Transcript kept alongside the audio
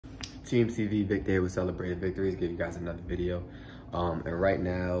Team CV Victor here with Celebrated Victories, give you guys another video. And right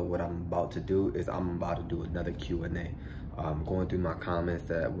now, what I'm about to do is I'm about to do another Q&A. Going through my comments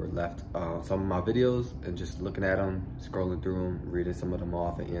that were left on some of my videos and just looking at them, scrolling through them, reading some of them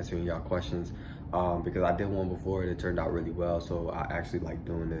off and answering y'all questions. Because I did one before and it turned out really well, so I actually like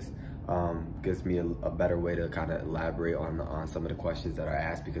doing this. Gives me a better way to kind of elaborate on some of the questions that are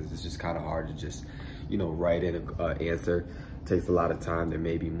asked, because it's just kind of hard to just, write in an answer. It takes a lot of time. There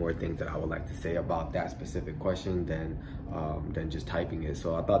may be more things that I would like to say about that specific question than just typing it.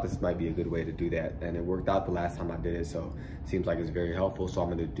 So I thought this might be a good way to do that, and it worked out the last time I did it, so it seems like it's very helpful, so I'm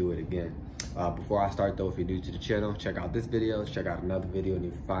going to do it again. Before I start though, if you're new to the channel, check out this video, check out another video, and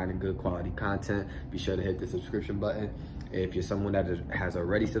if you're finding good quality content, be sure to hit the subscription button. If you're someone that has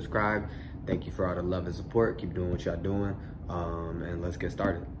already subscribed, thank you for all the love and support. Keep doing what y'all doing, and let's get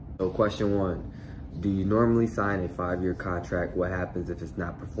started. So question one, do you normally sign a 5-year contract? What happens if it's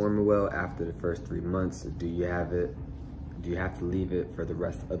not performing well after the first 3 months? Do you have to leave it for the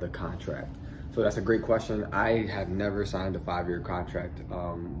rest of the contract? So that's a great question. I have never signed a 5-year contract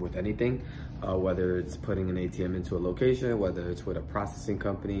with anything, whether it's putting an ATM into a location, whether it's with a processing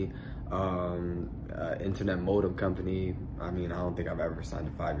company, internet modem company. I mean, I don't think I've ever signed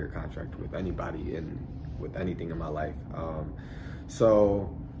a 5-year contract with anybody with anything in my life.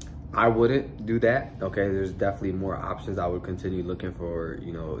 So I wouldn't do that. Okay, there's definitely more options. I would continue looking for,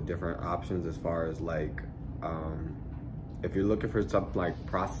 different options as far as like, if you're looking for something like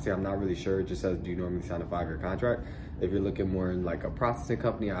processing, I'm not really sure. It just says, do you normally sign a 5-year contract? If you're looking more in like a processing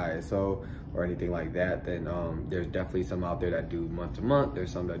company, ISO, or anything like that, then there's definitely some out there that do month to month.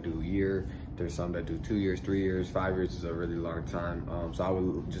 There's some that do a year. There's some that do 2 years, 3 years, 5 years is a really long time. So I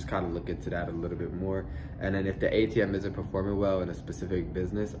would just kind of look into that a little bit more. And then if the ATM isn't performing well in a specific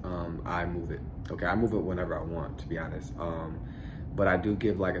business, I move it. Okay, I move it whenever I want, to be honest. But I do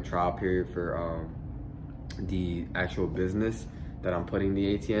give like a trial period for the actual business that I'm putting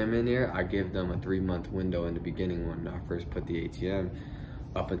the ATM in there. I give them a 3-month window in the beginning when I first put the ATM,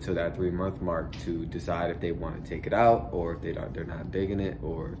 up until that 3-month mark, to decide if they want to take it out, or if they're not digging it,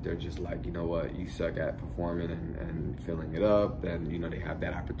 or if they're just like, you know what, you suck at performing and filling it up, then they have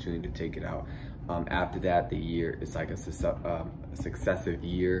that opportunity to take it out. After that, the year, it's like a successive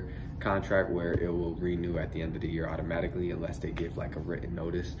year contract where it will renew at the end of the year automatically, unless they give like a written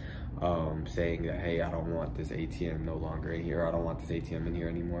notice saying that, hey, I don't want this ATM no longer in here, I don't want this ATM in here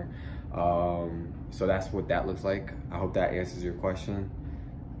anymore. So that's what that looks like. I hope that answers your question.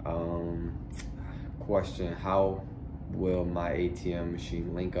 Question, how will my ATM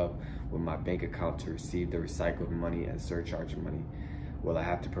machine link up with my bank account to receive the recycled money and surcharge money? Will I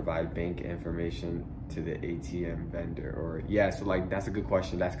have to provide bank information to the ATM vendor? Or yeah, so like that's a good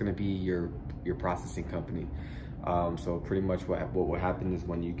question. That's gonna be your processing company. So pretty much what will happen is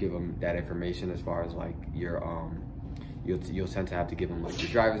when you give them that information, as far as like your you'll tend to have to give them like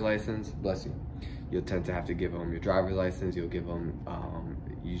your driver's license. Bless you. You'll tend to have to give them your driver's license. You'll give them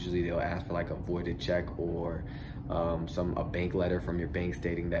usually they'll ask for like a voided check, or a bank letter from your bank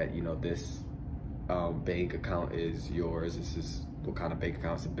stating that this bank account is yours. This is what kind of bank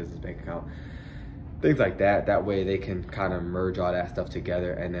account? It's a business bank account. Things like that. That way they can kind of merge all that stuff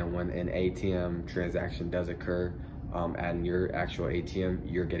together, and then when an ATM transaction does occur at your actual ATM,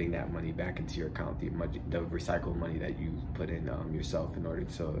 you're getting that money back into your account, the recycled money that you put in yourself, in order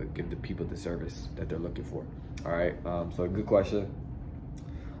to give the people the service that they're looking for. All right, so good question.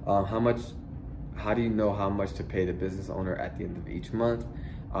 How do you know how much to pay the business owner at the end of each month?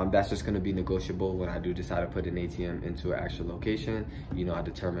 That's just going to be negotiable when I do decide to put an ATM into an actual location. I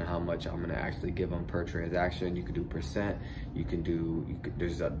determine how much I'm going to actually give them per transaction. You can do percent.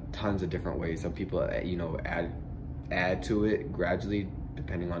 There's tons of different ways. Some people, add to it gradually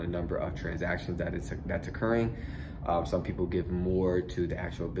depending on the number of transactions that's occurring. Some people give more to the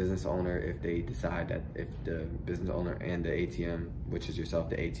actual business owner if they decide that, if the business owner and the ATM, which is yourself,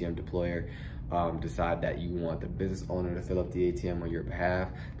 the ATM deployer, decide that you want the business owner to fill up the ATM on your behalf.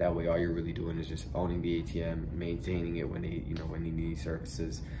 That way all you're really doing is just owning the ATM, maintaining it when they need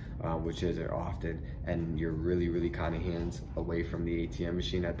services, which isn't often, and you're really kind of hands away from the ATM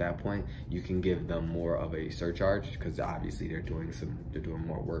machine at that point. You can give them more of a surcharge, because obviously they're doing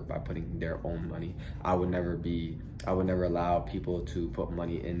more work by putting their own money. I would never allow people to put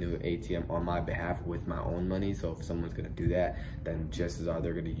money into an ATM on my behalf with my own money. So if someone's gonna do that, then chances are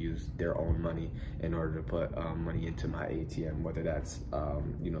they're gonna use their own money in order to put money into my ATM, whether that's a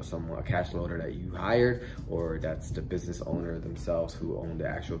cash loader that you hired, or that's the business owner themselves who own the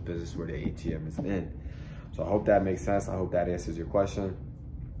actual business where the ATM is in. So I hope that makes sense. I hope that answers your question.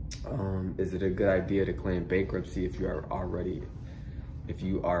 Is it a good idea to claim bankruptcy if you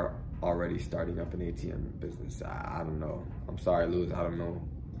are already starting up an ATM business? I don't know. I'm sorry, Luz. I don't know.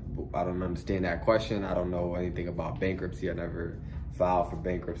 I don't understand that question. I don't know anything about bankruptcy. I never filed for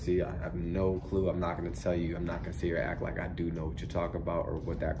bankruptcy. I have no clue. I'm not going to tell you. I'm not going to sit here and act like I do know what you're talking about or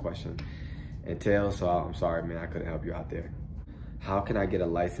what that question entails. So I'm sorry, man. I couldn't help you out there. How can I get a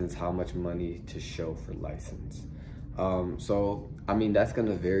license? How much money to show for license? So, I mean, that's going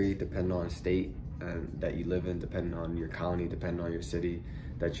to vary depending on state and that you live in, depending on your county, depending on your city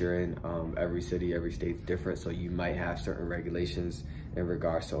that you're in. Every city, every state's different. So you might have certain regulations in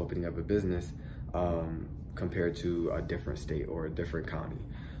regards to opening up a business compared to a different state or a different county.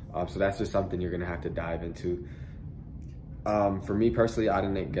 So that's just something you're gonna have to dive into. For me personally, I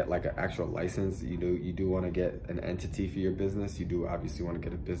didn't get like an actual license. You do want to get an entity for your business. You do obviously want to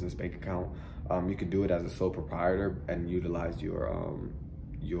get a business bank account. You can do it as a sole proprietor and utilize your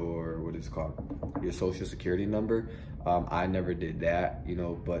what is it called, your social security number. I never did that,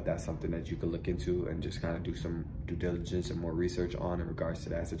 but that's something that you can look into and just kind of do some due diligence and more research on in regards to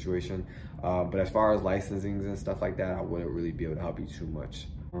that situation. But as far as licensings and stuff like that, I wouldn't really be able to help you too much.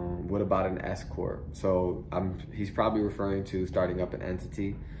 What about an S corp? So he's probably referring to starting up an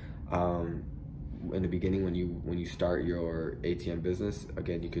entity. In the beginning, when you start your ATM business,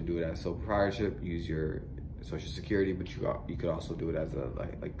 again, you could do it as sole proprietorship, use your social security, but you could also do it as a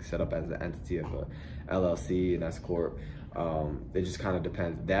like set up as an entity of a LLC, and S corp. It just kind of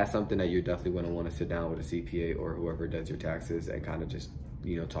depends. That's something that you're definitely going to want to sit down with a CPA or whoever does your taxes and kind of just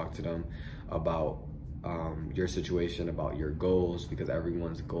talk to them about your situation, about your goals, because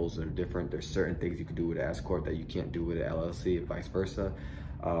everyone's goals are different. There's certain things you can do with an S corp that you can't do with an LLC, and vice versa.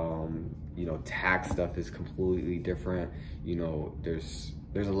 Tax stuff is completely different.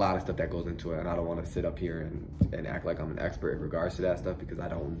 There's a lot of stuff that goes into it, and I don't want to sit up here and act like I'm an expert in regards to that stuff because I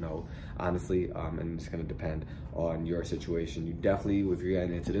don't know, honestly, and it's going to depend on your situation. You definitely, if you're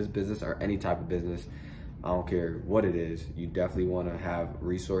getting into this business or any type of business, I don't care what it is, you definitely want to have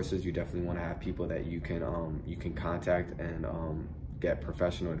resources. You definitely want to have people that you can contact and get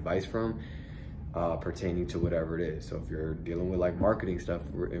professional advice from pertaining to whatever it is. So if you're dealing with like marketing stuff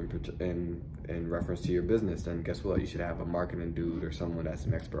in reference to your business, then guess what? You should have a marketing dude or someone that's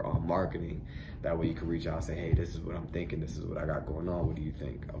an expert on marketing. That way you can reach out and say, hey, this is what I'm thinking. This is what I got going on. What do you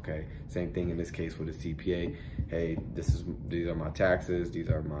think? Okay. Same thing in this case with a CPA. Hey, these are my taxes. These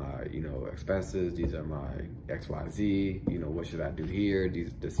are my, expenses. These are my XYZ. What should I do here?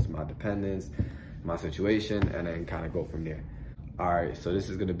 This is my dependents, my situation, and then kind of go from there. All right, so this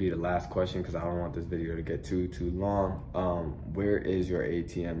is gonna be the last question because I don't want this video to get too long. Where is your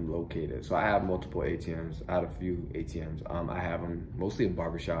ATM located? So I have multiple ATMs. I have a few ATMs. I have them mostly in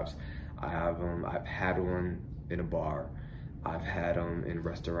barbershops. I've had one in a bar. I've had them in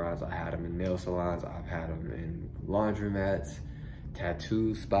restaurants. I had them in nail salons. I've had them in laundromats,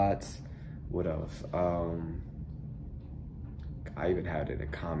 tattoo spots. What else? I even had it in a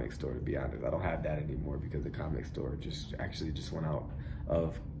comic store, to be honest. I don't have that anymore because the comic store just went out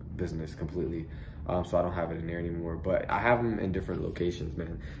of business completely. So I don't have it in there anymore, but I have them in different locations,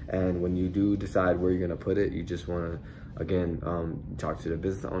 man. And when you do decide where you're gonna put it, you just wanna, again, talk to the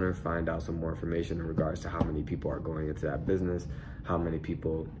business owner, find out some more information in regards to how many people are going into that business, how many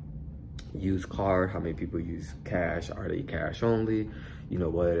people use card, how many people use cash, are they cash only,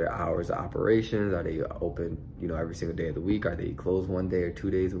 what are their hours of operations, are they open every single day of the week, are they closed one day or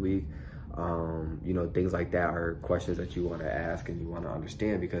 2 days a week, things like that are questions that you want to ask and you want to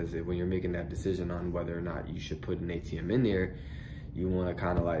understand, because when you're making that decision on whether or not you should put an ATM in there, you want to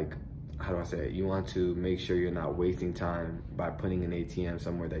kind of like, how do I say it? You want to make sure you're not wasting time by putting an ATM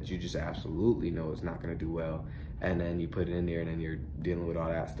somewhere that you just absolutely know is not going to do well, and then you put it in there and then you're dealing with all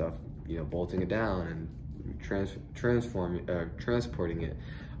that stuff, bolting it down and transporting it,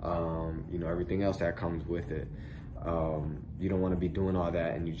 everything else that comes with it. You don't want to be doing all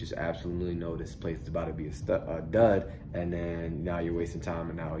that and you just absolutely know this place is about to be a dud, and then now you're wasting time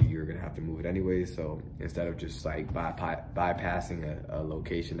and now you're gonna have to move it anyway. So instead of just like bypassing a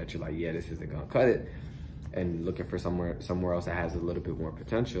location that you're like, yeah, this isn't gonna cut it, and looking for somewhere else that has a little bit more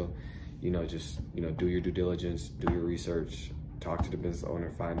potential, just do your due diligence, do your research, talk to the business owner,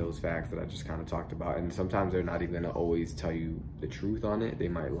 find those facts that I just kind of talked about. And sometimes they're not even gonna always tell you the truth on it. They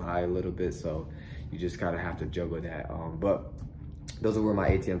might lie a little bit, so you just kind of have to juggle that. But those are where my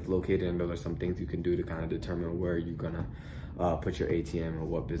ATM's located, and those are some things you can do to kind of determine where you're gonna put your ATM or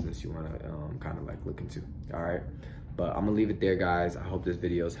what business you wanna kind of like look into, all right? But I'm gonna leave it there, guys. I hope this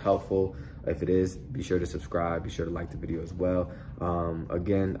video is helpful. If it is, be sure to subscribe. Be sure to like the video as well.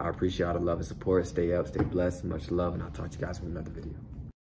 Again, I appreciate all the love and support. Stay up, stay blessed. Much love, and I'll talk to you guys in another video.